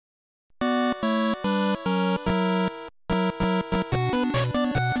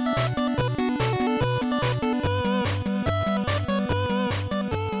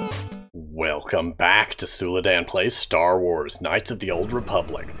Welcome back to Suladan Plays Star Wars, Knights of the Old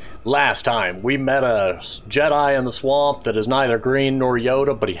Republic. Last time, we met a Jedi in the swamp that is neither green nor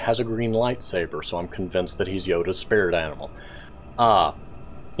Yoda, but he has a green lightsaber, so I'm convinced that he's Yoda's spirit animal.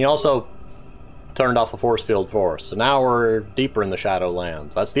 He also turned off a force field for us, so now we're deeper in the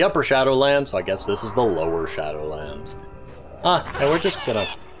Shadowlands. That's the upper Shadowlands, so I guess this is the lower Shadowlands. And we're just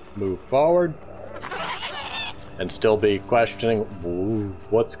gonna move forward. And still be questioning, ooh,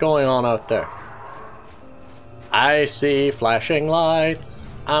 what's going on out there? I see flashing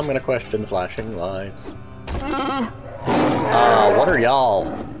lights. I'm gonna question the flashing lights. What are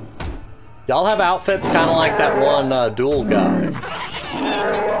y'all? Y'all have outfits kind of like that one duel guy.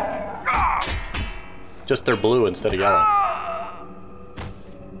 Just they're blue instead of yellow.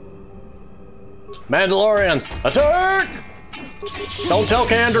 Mandalorians, attack! Don't tell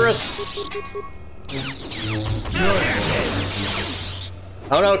Canderous.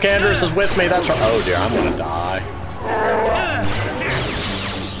 Oh no, Canderous is with me, that's right. Oh dear, I'm gonna die.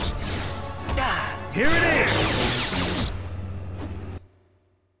 Here it is!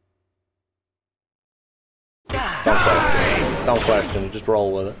 Don't question it, just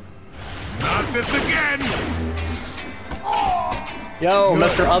roll with it. Not this again! Yo,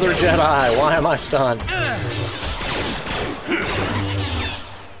 Mr. Other Jedi, why am I stunned?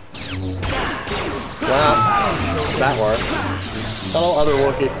 Well, that worked. Hello, other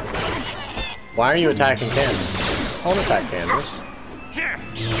Wookiee. Why are you attacking Canderous? Don't attack Canderous.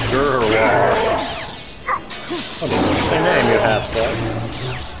 Gurwar. What an interesting name you have, sir.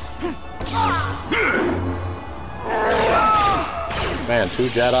 Man, 2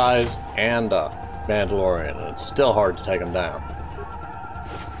 Jedis and a Mandalorian, and it's still hard to take them down.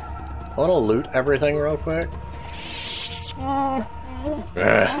 I want to loot everything real quick.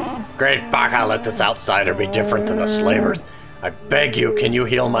 Great Baka, let this outsider be different than the slavers. I beg you, can you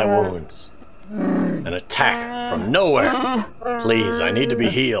heal my wounds? An attack from nowhere. Please, I need to be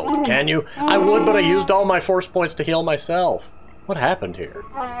healed. Can you? I would, but I used all my force points to heal myself. What happened here?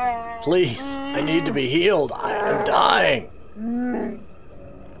 Please, I need to be healed. I am dying.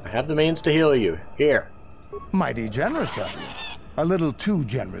 I have the means to heal you. Here. Mighty generous of you. A little too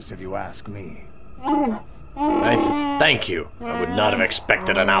generous, if you ask me. Thank you. I would not have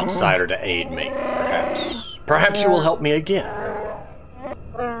expected an outsider to aid me. Perhaps you will help me again.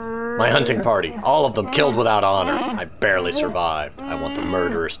 My hunting party, all of them killed without honor. I barely survived. I want the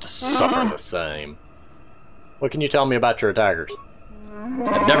murderers to suffer the same. What can you tell me about your attackers?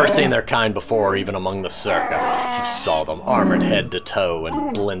 I've never seen their kind before, even among the Circa. You saw them armored head to toe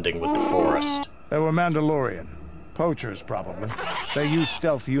and blending with the forest. They were Mandalorian. Poachers, probably. They used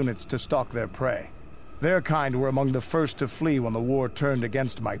stealth units to stalk their prey. Their kind were among the first to flee when the war turned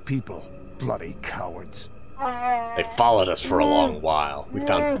against my people. Bloody cowards. They followed us for a long while. We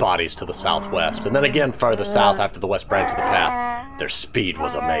found bodies to the southwest, and then again farther south after the west branch of the path. Their speed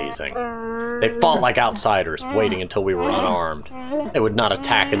was amazing. They fought like outsiders, waiting until we were unarmed. They would not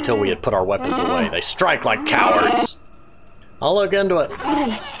attack until we had put our weapons away. They strike like cowards. I'll look into it.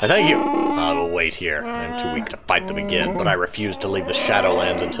 Thank you. I will wait here. I am too weak to fight them again, but I refuse to leave the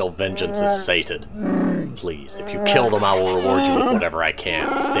Shadowlands until vengeance is sated. Please, if you kill them, I will reward you with whatever I can.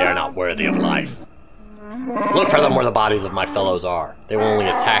 They are not worthy of life. Look for them where the bodies of my fellows are. They will only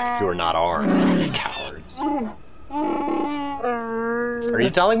attack if you are not armed. Cowards. Are you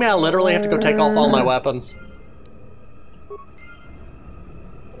telling me I literally have to go take off all my weapons?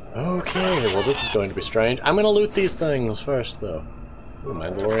 Okay, well this is going to be strange. I'm gonna loot these things first, though. Ooh,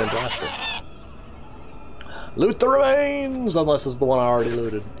 Mandalorian blaster. Loot the remains! Unless it's the one I already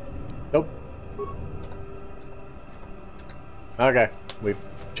looted. Nope. Okay, we've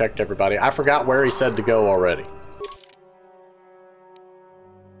checked everybody. I forgot where he said to go already.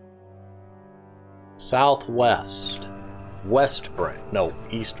 Southwest. West branch. No,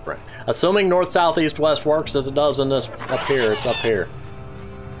 east branch. Assuming north, south, east, west works as it does in this up here, it's up here.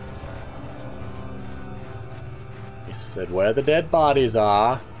 He said where the dead bodies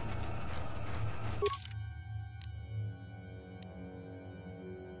are.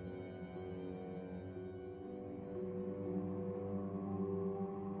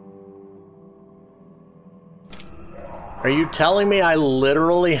 Are you telling me I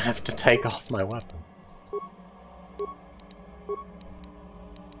literally have to take off my weapons?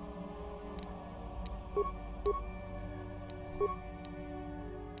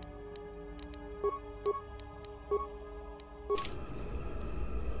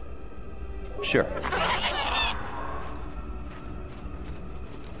 Sure.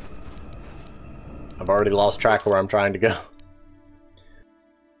 I've already lost track of where I'm trying to go.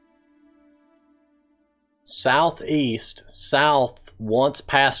 southeast, south, once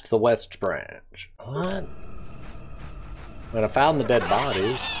past the west branch. What? When I found the dead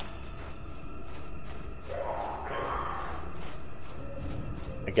bodies.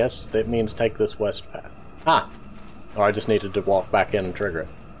 I guess that means take this west path. Ah! Or I just needed to walk back in and trigger it.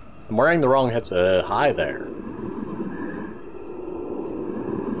 I'm wearing the wrong headset. Hi there.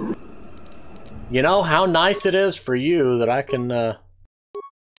 You know how nice it is for you that I can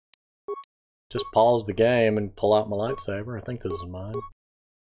just pause the game and pull out my lightsaber. I think this is mine.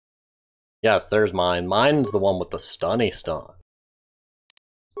 Yes, there's mine. Mine's the one with the stunny stun.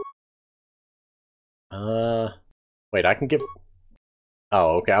 Wait, I can give...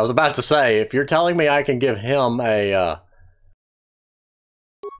 Oh, okay. I was about to say, if you're telling me I can give him a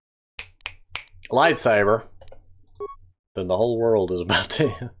lightsaber, then the whole world is about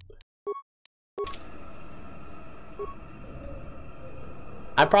to...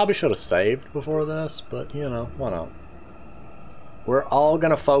 I probably should have saved before this, but you know, why not? We're all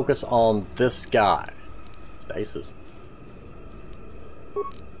gonna focus on this guy. Stasis.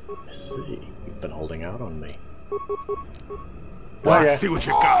 I see. You've been holding out on me. Let's see what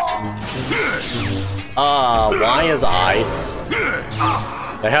you got. Why is ice?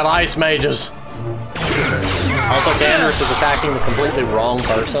 They have ice mages. Also, Gandalf is attacking the completely wrong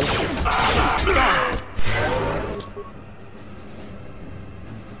person.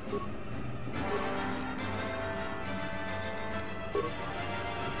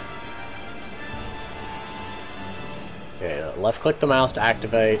 Okay, left click the mouse to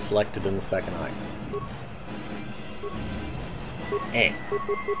activate, selected in the second icon.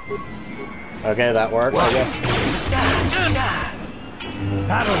 Okay, that works, I guess.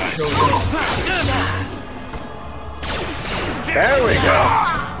 That'll show you. There we go!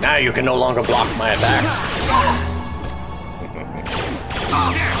 Now you can no longer block my attacks.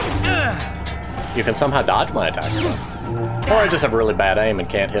 You can somehow dodge my attacks, though. Or I just have really bad aim and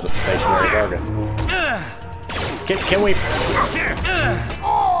can't hit a stationary target. Can we...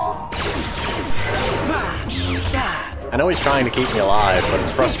 I know he's trying to keep me alive, but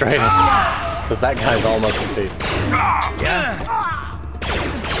it's frustrating. Because that guy's almost defeated.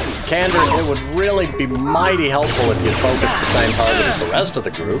 Candors, it would really be mighty helpful if you'd focus the same target as the rest of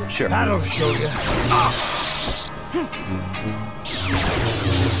the group. Sure. That'll show you.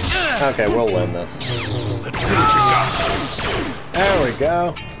 Okay, we'll win this. Let's see what you got. There we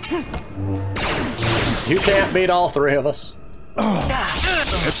go. You can't beat all three of us.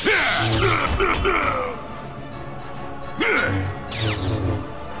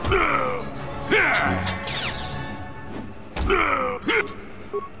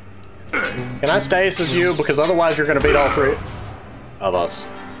 Can I stasis you? Because otherwise you're going to beat all three of us.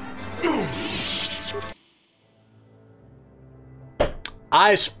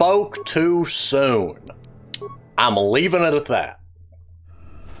 I spoke too soon. I'm leaving it at that.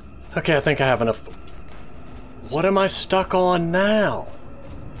 Okay, I think I have enough. What am I stuck on now?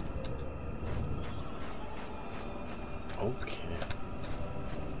 Okay.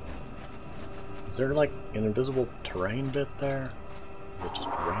 Is there like an invisible terrain bit there? Is it just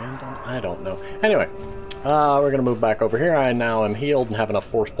random? I don't know. Anyway, we're gonna move back over here. I now am healed and have enough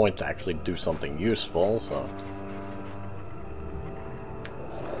force points to actually do something useful, so...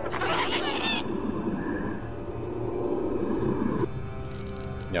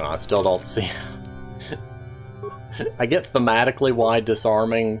 You know, I still don't see... I get thematically why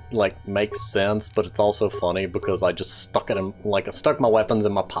disarming, like, makes sense, but it's also funny because I just stuck it in, like, I stuck my weapons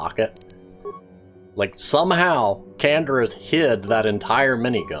in my pocket. Like, somehow, Kandor has hid that entire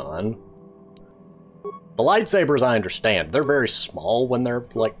minigun. The lightsabers, I understand. They're very small when they're,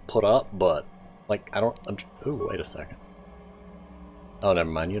 like, put up, but, like, I don't... Ooh, wait a second. Oh,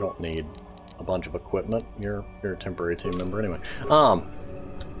 never mind. You don't need a bunch of equipment. You're a temporary team member anyway.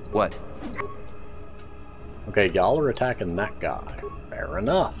 What? Okay, y'all are attacking that guy. Fair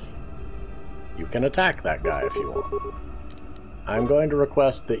enough. You can attack that guy if you want. I'm going to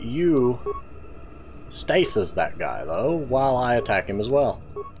request that you stasis that guy, though, while I attack him as well.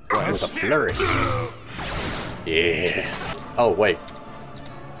 With a flurry. Yes. Oh, wait.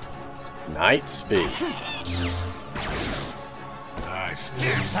 Night speed. Nice.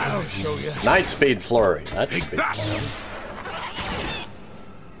 That'll show you. Night speed flurry. That should be fun.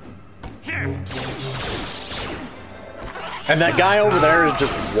 And that guy over there is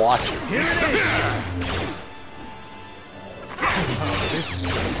just watching.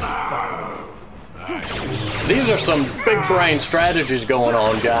 These are some big brain strategies going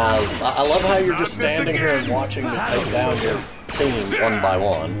on, guys. I love how you're just standing here and watching me take down your team one by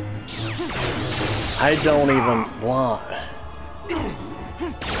one. I don't even want.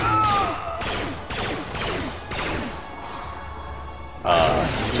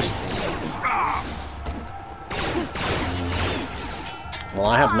 Just... Well,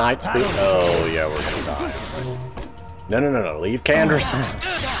 I have night speed. Oh, yeah, we're gonna die. No. Leave Canderson.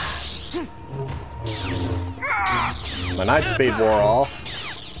 My night speed wore off.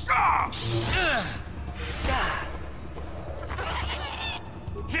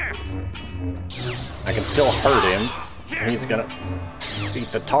 I can still hurt him. He's gonna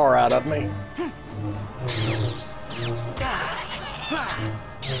beat the tar out of me.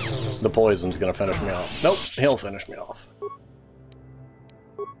 The poison's gonna finish me off. Nope, he'll finish me off.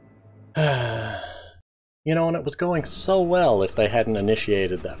 You know, and it was going so well if they hadn't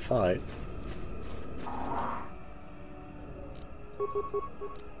initiated that fight.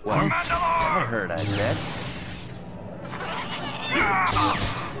 Well, I heard I said.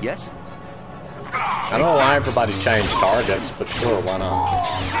 Yes? I don't know why everybody changed targets, but sure, why not?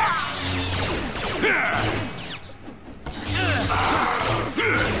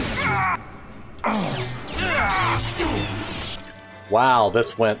 Wow,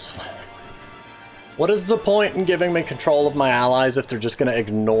 this went... What is the point in giving me control of my allies if they're just gonna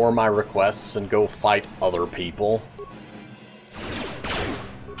ignore my requests and go fight other people?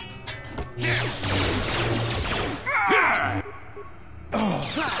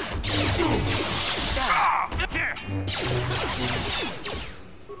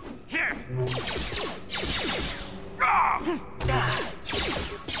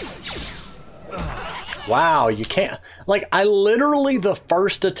 Wow, you can't... Like, I literally, the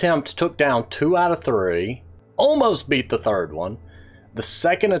first attempt took down 2 out of 3. Almost beat the third one. The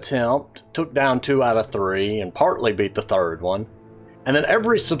second attempt took down 2 out of 3 and partly beat the third one. And then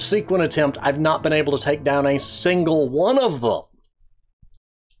every subsequent attempt, I've not been able to take down a single one of them.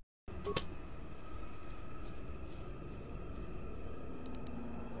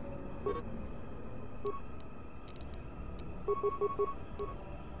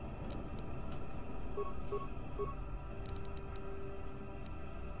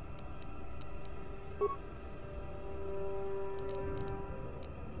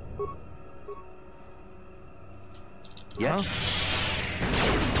 Yes?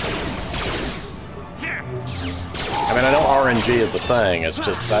 I mean, I know RNG is a thing, it's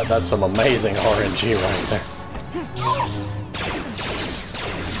just that's some amazing RNG right there.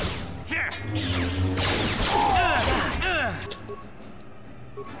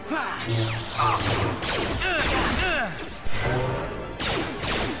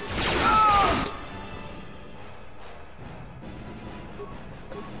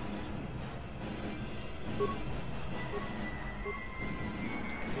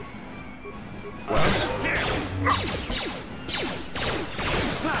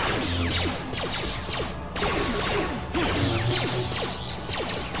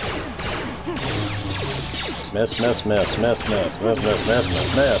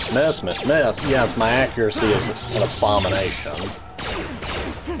 Miss. Yes, my accuracy is an abomination.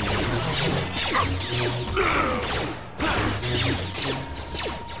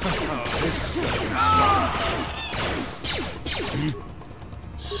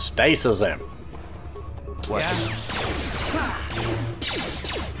 Stasis him. What?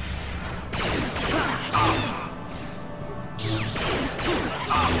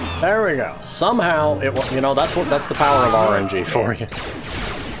 There we go. Somehow it will, you know, that's the power of RNG for you.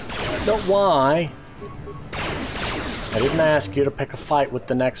 But why? I didn't ask you to pick a fight with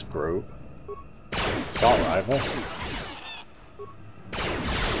the next group. Assault rifle.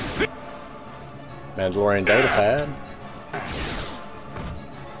 Mandalorian datapad.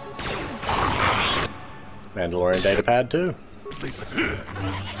 Mandalorian datapad too.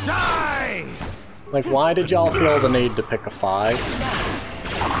 Die! Like, why did y'all feel the need to pick a fight?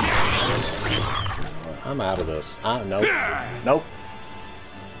 I'm out of this. Nope. Nope.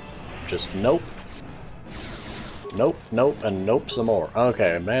 Just nope. Nope, nope, and nope some more.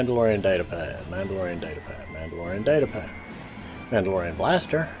 Okay, Mandalorian datapad, Mandalorian datapad, Mandalorian datapad. Mandalorian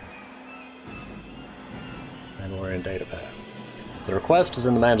blaster. Mandalorian datapad. The request is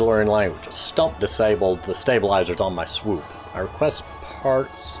in the Mandalorian language. A stump disabled the stabilizers on my swoop. I request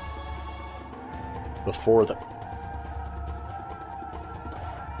parts before the...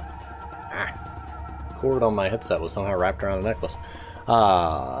 cord on my headset was somehow wrapped around a necklace.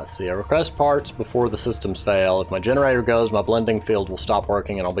 Let's see. I request parts before the systems fail. If my generator goes, my blending field will stop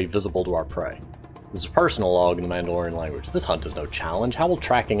working and I'll be visible to our prey. This is a personal log in the Mandalorian language. This hunt is no challenge. How will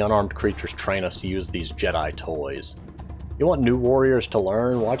tracking unarmed creatures train us to use these Jedi toys? You want new warriors to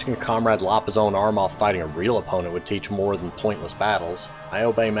learn? Watching a comrade lop his own arm off fighting a real opponent would teach more than pointless battles. I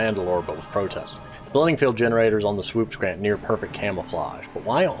obey Mandalore, but with protest. The blending field generators on the swoops grant near perfect camouflage, but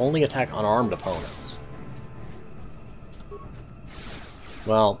why only attack unarmed opponents?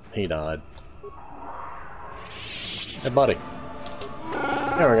 Well, he died. Hey, buddy.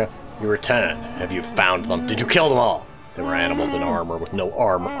 There we go. You return. Have you found them? Did you kill them all? They were animals in armor with no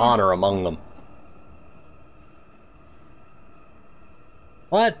honor among them.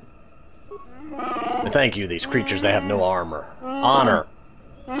 What? And thank you, these creatures, they have no armor. Honor.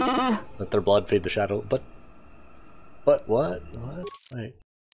 Let their blood feed the shadow. But what? What? Wait.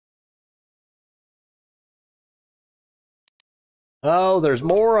 Oh, there's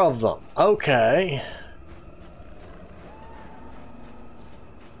more of them. Okay.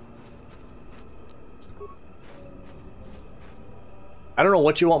 I don't know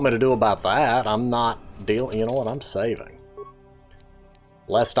what you want me to do about that. I'm not dealing. You know what? I'm saving.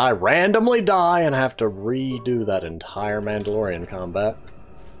 Lest I randomly die and have to redo that entire Mandalorian combat.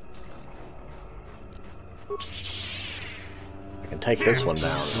 I can take this one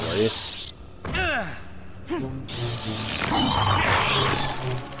down at least.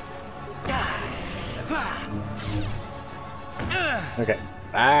 Okay.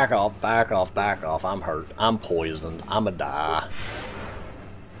 Back off, back off, back off. I'm hurt. I'm poisoned. I'ma die.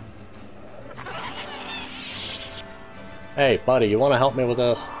 Hey, buddy, you want to help me with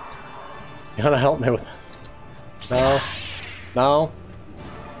this? You want to help me with this? No? No?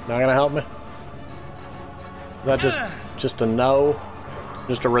 Not gonna help me? Is that just a no?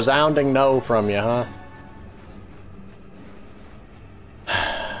 Just a resounding no from you, huh?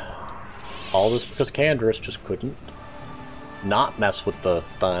 All this because Canderous just couldn't not mess with the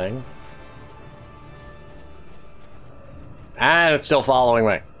thing. And it's still following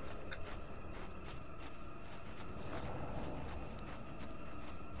me.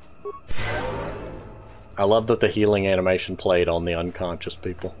 I love that the healing animation played on the unconscious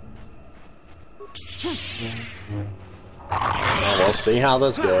people. Well, we'll see how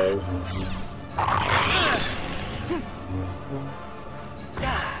this goes.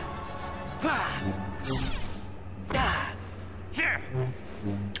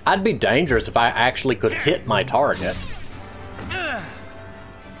 I'd be dangerous if I actually could hit my target.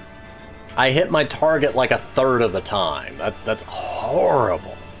 I hit my target like a third of the time. That's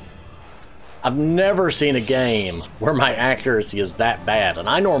horrible. I've never seen a game where my accuracy is that bad, and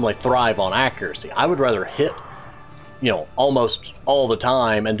I normally thrive on accuracy. I would rather hit, you know, almost all the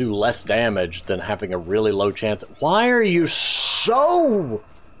time and do less damage than having a really low chance. Why are you so...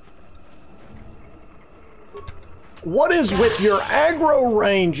 What is with your aggro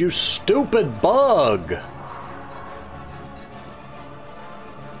range, you stupid bug?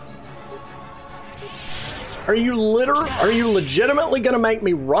 Are you legitimately gonna make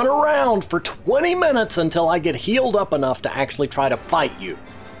me run around for 20 minutes until I get healed up enough to actually try to fight you?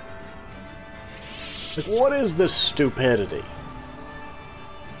 Like, what is this stupidity?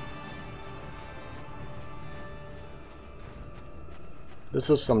 This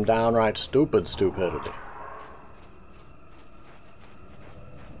is some downright stupid stupidity.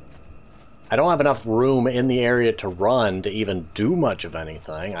 I don't have enough room in the area to run to even do much of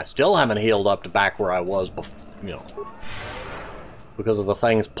anything. I still haven't healed up to back where I was before, you know, because of the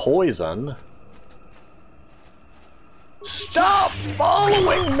thing's poison. Stop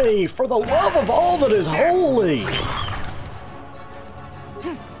following me, for the love of all that is holy!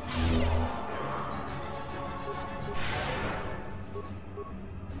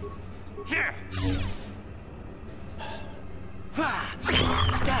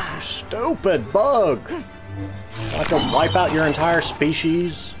 You stupid bug! I have to wipe out your entire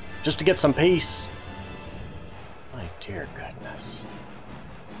species just to get some peace. My dear goodness.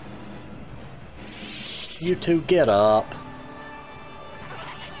 You two get up.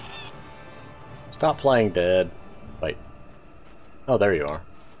 Stop playing dead. Wait. Oh, there you are.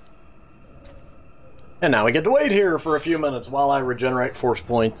 And now we get to wait here for a few minutes while I regenerate force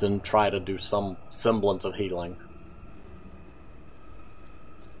points and try to do some semblance of healing.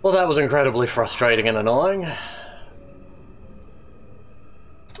 Well, that was incredibly frustrating and annoying.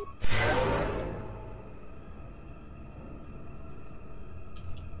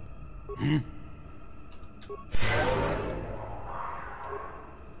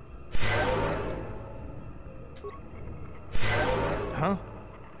 Huh?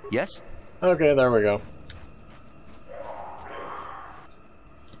 Yes? Okay, there we go.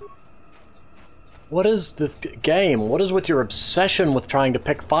 What is the game? What is with your obsession with trying to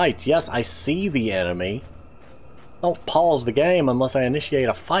pick fights? Yes, I see the enemy. Don't pause the game unless I initiate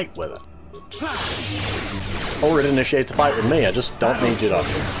a fight with it. Or it initiates a fight with me. I just don't need you to,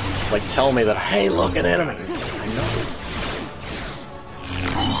 like, tell me that, hey, look, an enemy.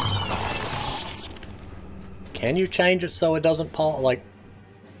 Can you change it so it doesn't pause? Like,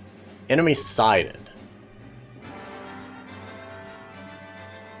 enemy sighted.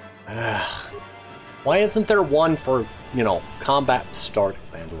 Why isn't there one for, you know, combat start?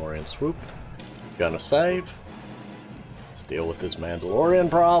 Mandalorian swoop. Gonna save. Let's deal with this Mandalorian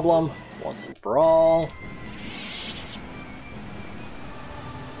problem once and for all.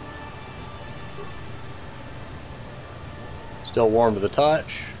 Still warm to the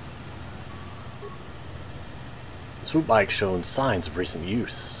touch. The swoop bike shows signs of recent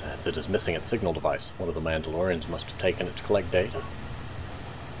use, as it is missing its signal device. One of the Mandalorians must have taken it to collect data.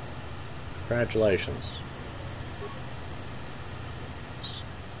 Congratulations.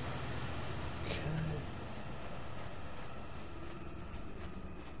 Okay.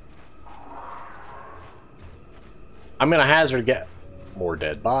 I'm gonna hazard to get more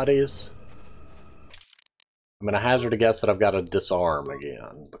dead bodies. I'm gonna hazard a guess that I've got to disarm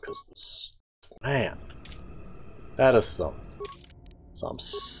again, because this... Man. That is some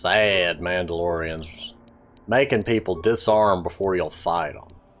sad Mandalorians. Making people disarm before you'll fight them.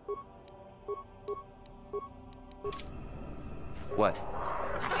 What?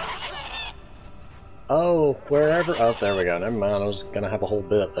 Oh, wherever... Oh, there we go. Never mind, I was gonna have a whole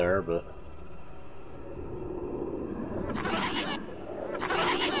bit there, but...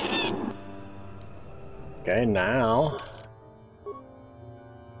 Okay, now...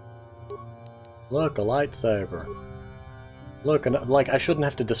 Look, a lightsaber. Look, like, I shouldn't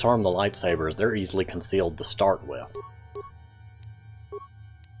have to disarm the lightsabers. They're easily concealed to start with.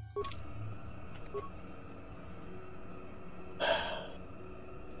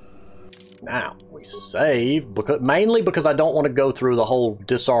 Now, we save, mainly because I don't want to go through the whole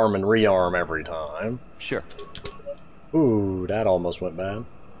disarm and rearm every time. Sure. Ooh, that almost went bad.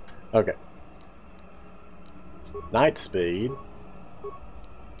 Okay. Night speed.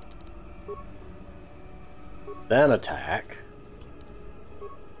 Then attack.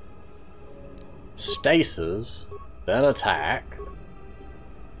 Stasis. Then attack.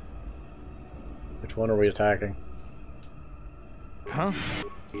 Which one are we attacking? Huh?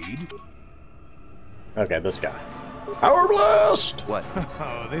 Okay, this guy. Power Blast! What?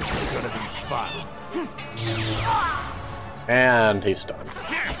 Oh, this is gonna be fun. And he's stunned.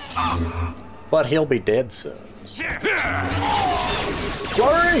 But he'll be dead soon.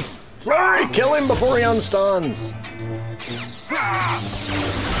 Flurry! Flurry! Kill him before he unstuns!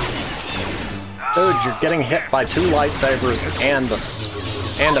 Dude, you're getting hit by 2 lightsabers and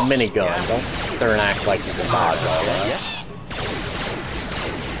a minigun. Don't sit there and act like you can dodge all that.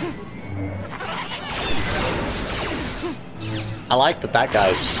 I like that that guy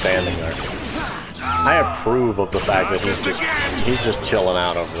is just standing there. I approve of the fact that he's just chilling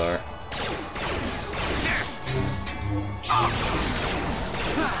out over there.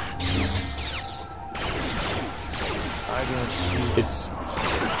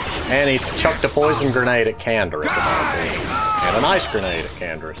 And he chucked a poison grenade at Canderous, in my opinion. And an ice grenade at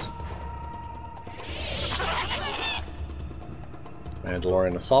Canderous.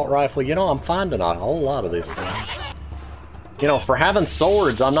 Mandalorian assault rifle. You know, I'm finding a whole lot of these things. You know, for having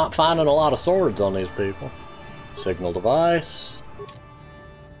swords, I'm not finding a lot of swords on these people. Signal device.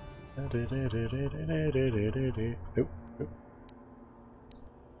 Oop.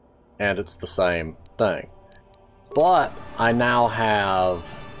 And it's the same thing. But I now have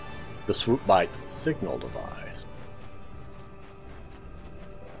the swoop bite signal device.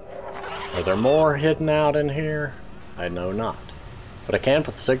 Are there more hidden out in here? I know not. But I can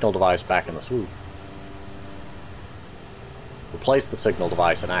put the signal device back in the swoop. Replace the signal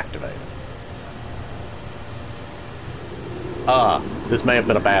device and activate it. This may have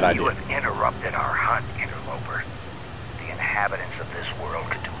been a bad idea. You have interrupted our hunt, interloper. The inhabitants of this world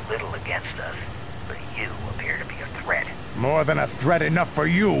could do little against us, but you appear to be a threat. More than a threat enough for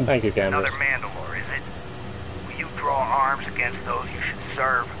you. Thank you, Canderous. Another Mandalore, is it? Will you draw arms against those you should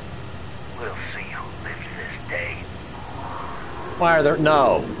serve? We'll see who lives this day. Why are there...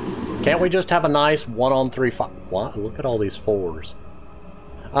 No. Can't we just have a nice 1-on-3 fight? What? Look at all these 4s.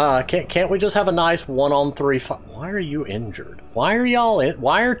 Can't we just have a nice 1-on-3 fight? Why are you injured? Why are y'all in...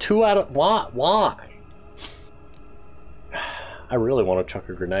 Why are 2 out of... Why? I really want to chuck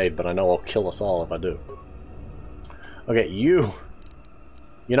a grenade, but I know I'll kill us all if I do. Okay, you...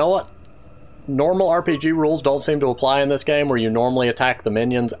 You know what? Normal RPG rules don't seem to apply in this game, where you normally attack the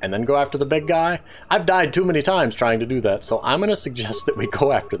minions and then go after the big guy. I've died too many times trying to do that, so I'm going to suggest that we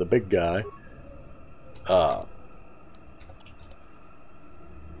go after the big guy.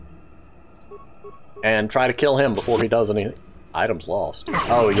 And try to kill him before he does anything. Items lost.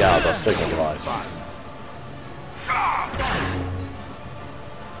 Oh yeah, the signal device.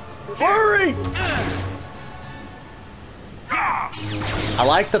 Flurry! I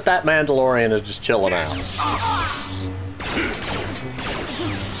like that Mandalorian is just chilling out.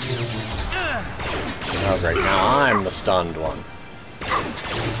 Oh great, now I'm the stunned one.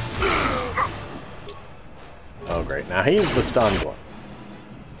 Oh great, now he's the stunned one.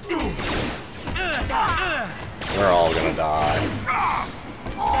 We're all gonna die.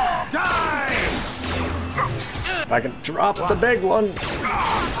 If I can drop the big one.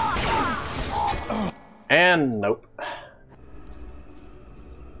 And nope.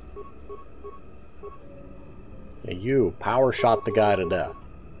 Yeah, you power shot the guy to death.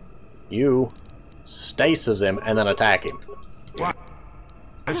 You stasis him and then attack him.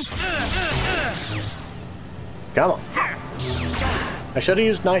 Come on. I should have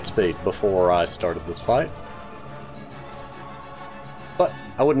used night speed before I started this fight. But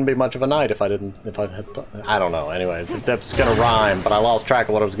I wouldn't be much of a knight if I didn't. If I had. I don't know. Anyway, that's gonna rhyme, but I lost track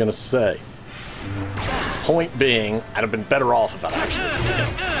of what I was gonna say. Point being, I'd have been better off if I'd actually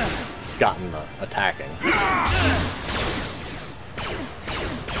gotten the attacking.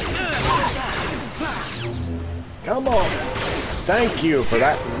 Come on! Thank you for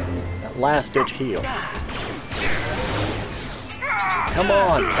that last-ditch heal. Come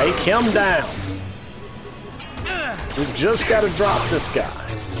on, take him down! We just gotta drop this guy.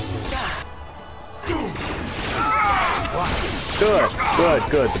 Good, good,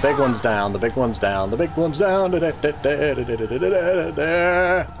 good. The big one's down, the big one's down, the big one's down. I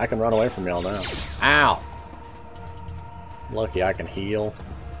can run away from y'all now. Ow! Lucky I can heal.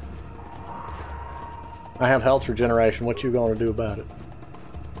 I have health regeneration. What you gonna do about it?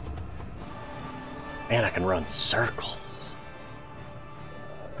 And I can run circles.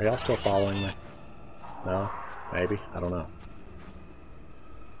 Are y'all still following me? No? Maybe? I don't know.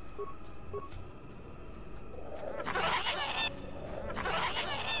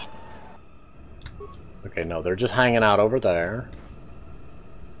 Okay, no, they're just hanging out over there.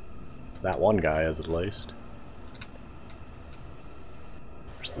 That one guy is, at least.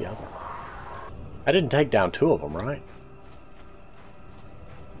 Where's the other one? I didn't take down two of them, right?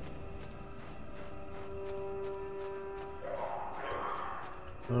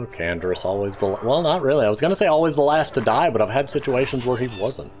 Oh, Canderous, always the... Well, not really. I was going to say always the last to die, but I've had situations where he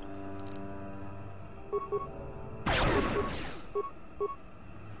wasn't.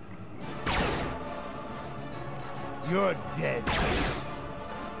 You're dead.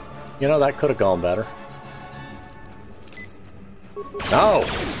 You know, that could have gone better. No!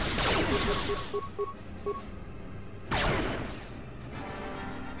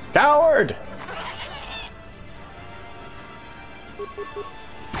 Coward!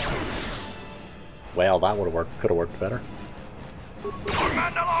 Well, that would have worked. Could have worked better.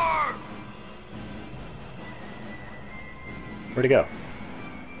 Where'd he go?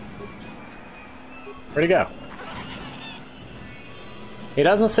 Where'd he go? He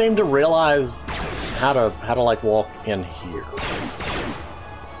doesn't seem to realize how to like walk in here.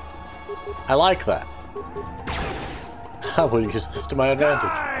 I like that. I will use this to my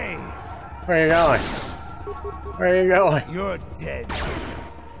advantage. Where are you going? Where are you going? You're dead.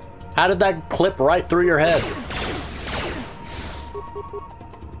 How did that clip right through your head?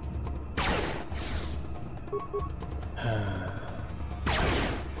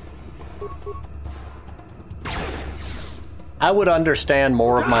 I would understand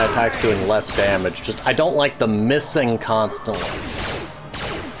more of my attacks doing less damage, just I don't like the missing constantly.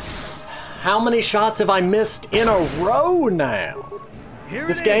 How many shots have I missed in a row now?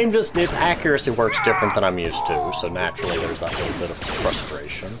 This game just, its accuracy works different than I'm used to, so naturally there's that little bit of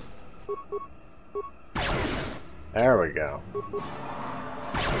frustration. There we go.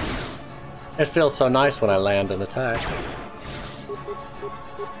 It feels so nice when I land an attack.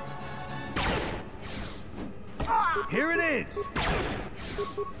 Here it is.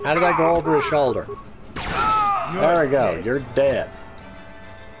 How did I go over his shoulder? There we go, you're dead.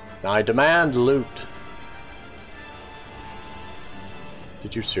 Now I demand loot.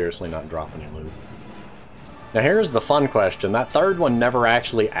 Did you seriously not drop any loot? Now here's the fun question. That third one never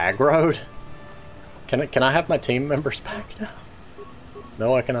actually aggroed. Can I have my team members back now?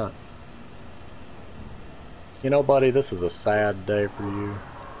 No, I cannot. You know, buddy, this is a sad day for you.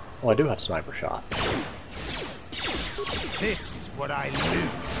 Oh, I do have sniper shot. This is what I do.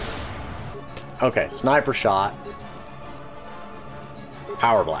 Okay, sniper shot.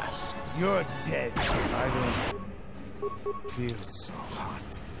 Power blast. You're dead. I don't feel so hot.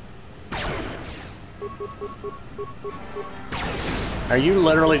 Are you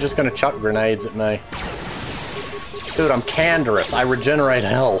literally just gonna chuck grenades at me? Dude, I'm Canderous. I regenerate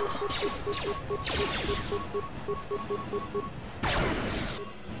health.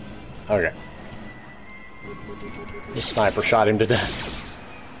 Okay. The sniper shot him to death.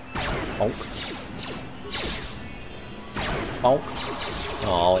 Bonk. Bonk.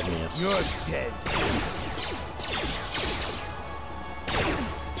 Oh, it missed. You're dead.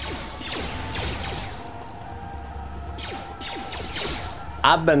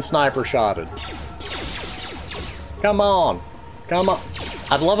 I've been sniper shotted. Come on. Come on.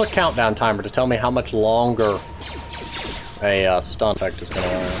 I'd love a countdown timer to tell me how much longer a stun effect is going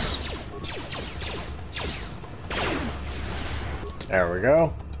to last. There we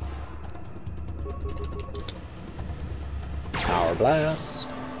go. Power blast.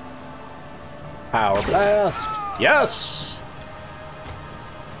 Power blast. Yes!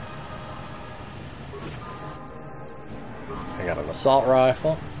 I got an assault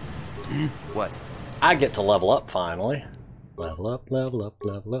rifle. What? I get to level up finally. Level up, level up,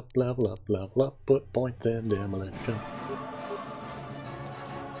 level up, level up, level up, put points in demolition.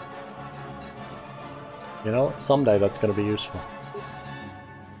 You know what? Someday that's going to be useful.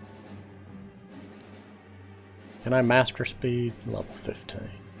 Can I master speed? Level 15.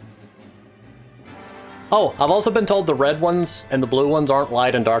 Oh, I've also been told the red ones and the blue ones aren't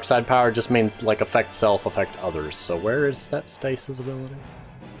light and dark side power, just means like affect self, affect others. So where is that stasis ability?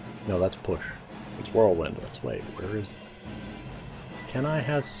 No, that's push. It's whirlwind. Let's wait. Where is that? Can I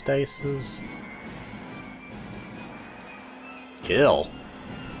have stasis? Kill.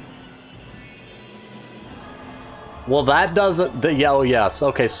 Well, that doesn't... Oh, yes.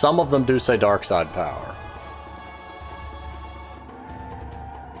 Okay, some of them do say dark side power.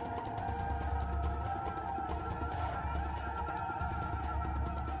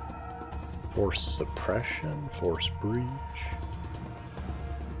 Force suppression, force breach.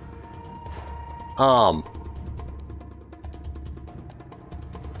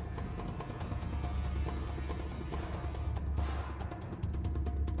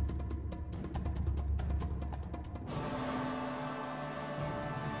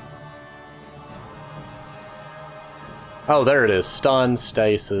 Oh, there it is. Stun,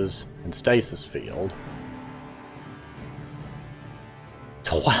 stasis, and stasis field.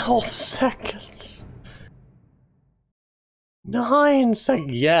 12 seconds. 9 seconds.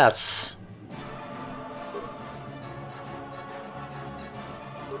 Yes.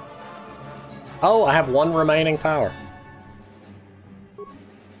 Oh, I have 1 remaining power.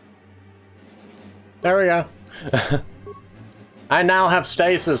 There we go. I now have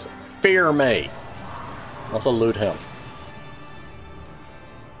stasis. Fear me. Also loot him.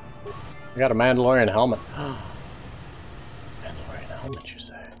 I got a Mandalorian helmet. Mandalorian helmet, you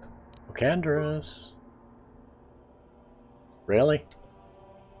say? Okandris. Really?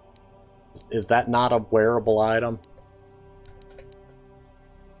 Is that not a wearable item?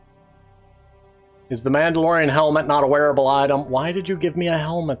 Is the Mandalorian helmet not a wearable item? Why did you give me a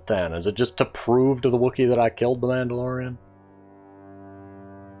helmet then? Is it just to prove to the Wookiee that I killed the Mandalorian?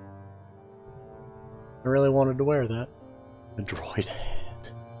 I really wanted to wear that. A droid head.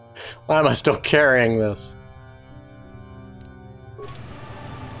 Why am I still carrying this?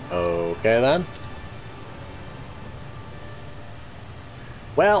 Okay then.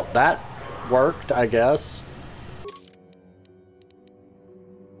 Well, that worked, I guess.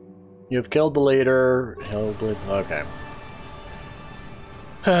 You've killed the leader. Okay.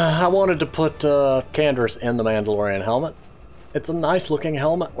 I wanted to put Canderous in the Mandalorian helmet. It's a nice looking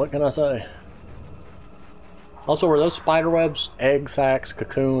helmet, what can I say? Also, were those spiderwebs egg sacs,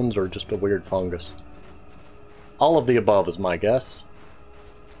 cocoons, or just a weird fungus? All of the above is my guess.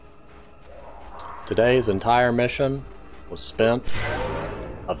 Today's entire mission was spent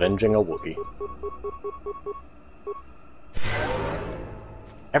avenging a Wookiee.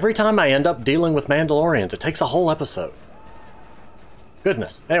 Every time I end up dealing with Mandalorians, it takes a whole episode.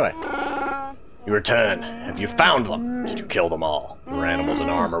 Goodness. Anyway. You return. Have you found them? Did you kill them all? They were animals in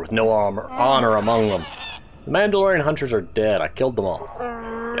armor with no honor among them. The Mandalorian hunters are dead. I killed them all.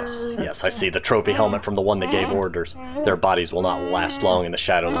 Yes, I see the trophy helmet from the one that gave orders. Their bodies will not last long in the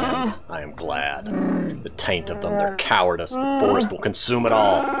Shadowlands. I am glad. The taint of them, their cowardice, the forest will consume it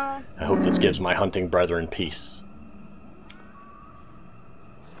all. I hope this gives my hunting brethren peace.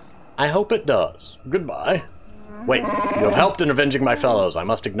 I hope it does. Goodbye. Wait, you have helped in avenging my fellows. I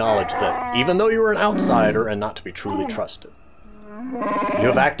must acknowledge that, even though you are an outsider and not to be truly trusted, you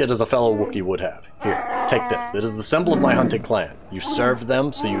have acted as a fellow Wookiee would have. Here, take this. It is the symbol of my hunting clan. You served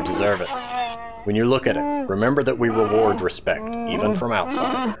them, so you deserve it. When you look at it, remember that we reward respect, even from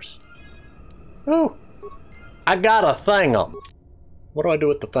outsiders. Ooh. I got a thingum. What do I do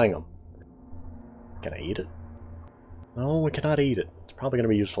with the thingum? Can I eat it? No, we cannot eat it. It's probably going to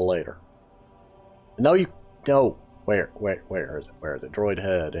be useful later. No, you... No. Where is it? Where is it? Droid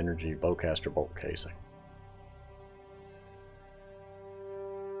head, energy, bowcaster, bolt casing.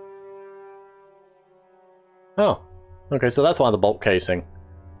 Oh. Okay, so that's why the bolt casing.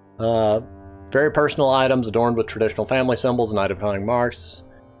 Very personal items adorned with traditional family symbols and identifying marks.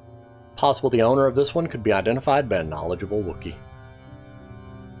 Possible the owner of this one could be identified by a knowledgeable Wookiee.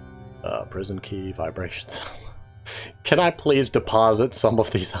 Prison key, vibrations. Can I please deposit some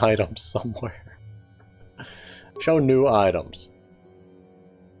of these items somewhere? Show new items.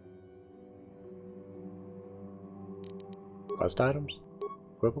 Quest items?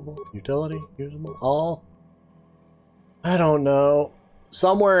 Equipable? Utility? Usable? All? I don't know.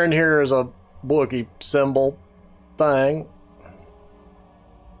 Somewhere in here is a Wookiee symbol thing.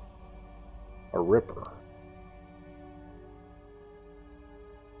 A Ripper.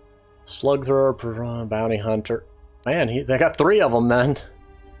 Slug thrower, bounty hunter. Man, they got 3 of them then.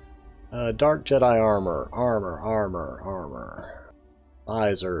 Dark Jedi armor, armor.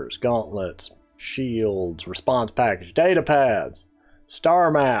 Visors, gauntlets, shields, response package, data pads,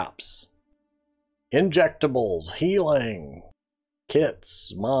 star maps, injectables, healing,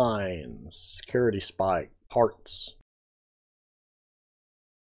 kits, mines, security spike, parts.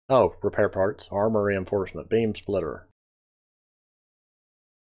 Oh, repair parts, armor reinforcement, beam splitter.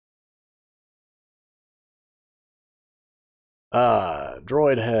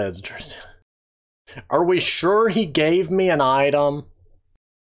 Droid heads. Are we sure he gave me an item?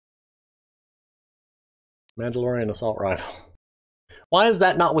 Mandalorian assault rifle. Why is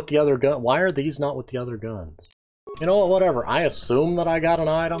that not with the other gun? Why are these not with the other guns? You know what, whatever. I assume that I got an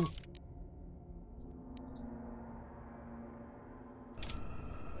item.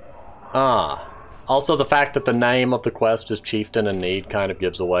 Also the fact that the name of the quest is Chieftain in Need kind of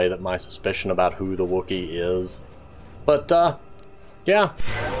gives away that my suspicion about who the Wookiee is. But, yeah.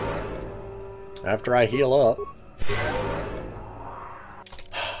 After I heal up.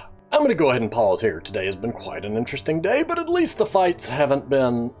 I'm gonna go ahead and pause here. Today has been quite an interesting day, but at least the fights haven't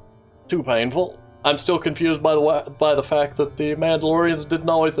been too painful. I'm still confused by the fact that the Mandalorians didn't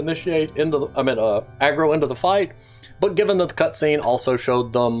always initiate into the, aggro into the fight. But given that the cutscene also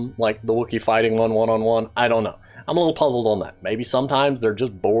showed them, like, the Wookiee fighting one-on-one, I don't know. I'm a little puzzled on that. Maybe sometimes they're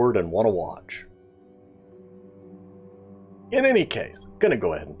just bored and want to watch. In any case, gonna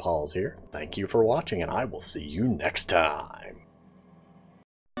go ahead and pause here. Thank you for watching, and I will see you next time.